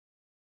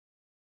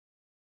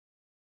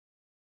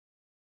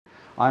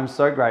I'm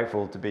so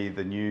grateful to be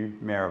the new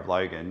Mayor of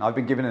Logan. I've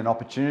been given an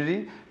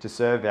opportunity to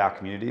serve our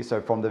community, so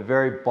from the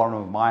very bottom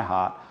of my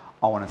heart,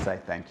 I want to say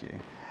thank you.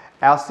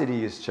 Our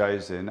city has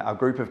chosen a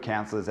group of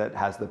councillors that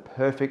has the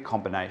perfect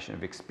combination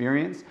of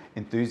experience,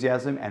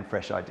 enthusiasm and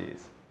fresh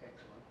ideas.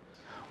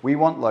 We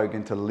want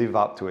Logan to live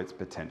up to its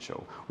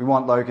potential. We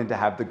want Logan to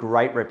have the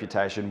great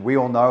reputation we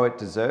all know it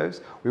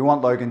deserves. We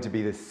want Logan to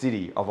be the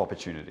city of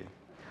opportunity.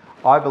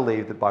 I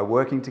believe that by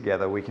working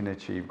together, we can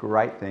achieve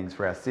great things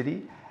for our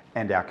city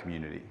and our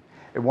community.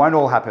 It won't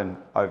all happen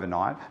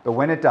overnight, but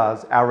when it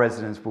does, our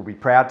residents will be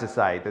proud to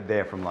say that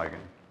they're from Logan.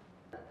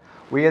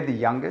 We are the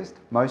youngest,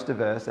 most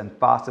diverse and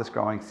fastest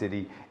growing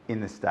city in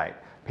the state.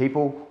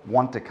 People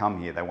want to come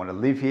here. They want to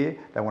live here,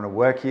 they want to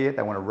work here,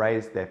 they want to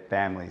raise their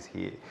families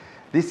here.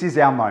 This is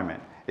our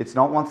moment. It's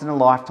not once in a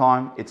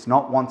lifetime, it's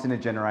not once in a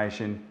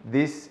generation.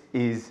 This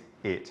is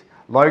it.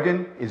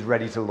 Logan is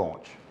ready to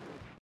launch.